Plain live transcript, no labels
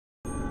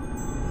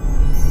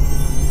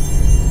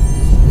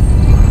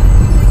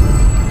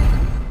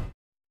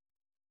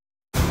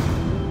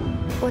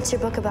What's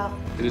your book about?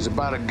 It is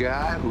about a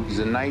guy who's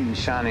a knight in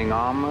shining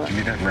armor. Give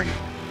me that ring.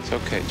 It's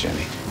okay,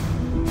 Jenny.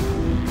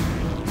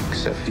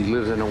 Except he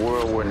lives in a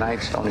world where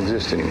knights don't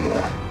exist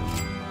anymore.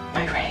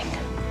 My ring.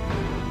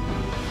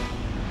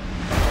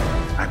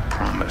 I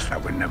promised I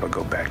would never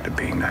go back to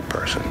being that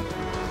person.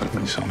 But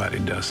when somebody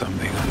does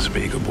something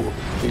unspeakable,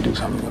 you do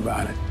something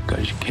about it,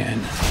 because you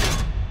can.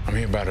 I'm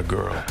here about a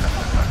girl.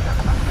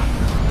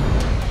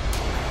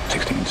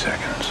 16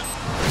 seconds.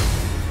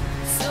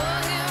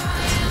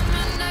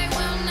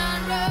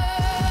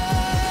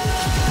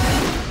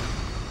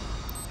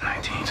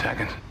 19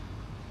 seconds.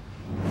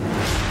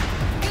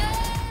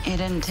 You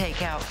didn't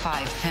take out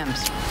 5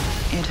 pimps.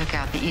 You took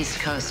out the East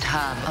Coast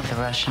hub of the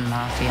Russian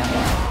mafia.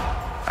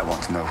 I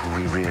want to know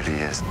who he really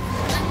is.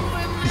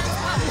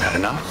 Not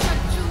enough?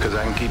 Because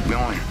I can keep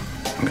going.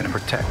 I'm going to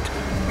protect.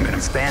 I'm going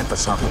to stand for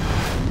something.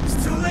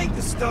 It's too late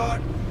to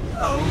start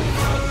over.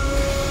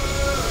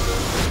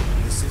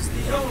 This is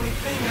the only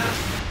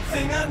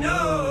thing I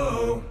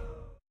know.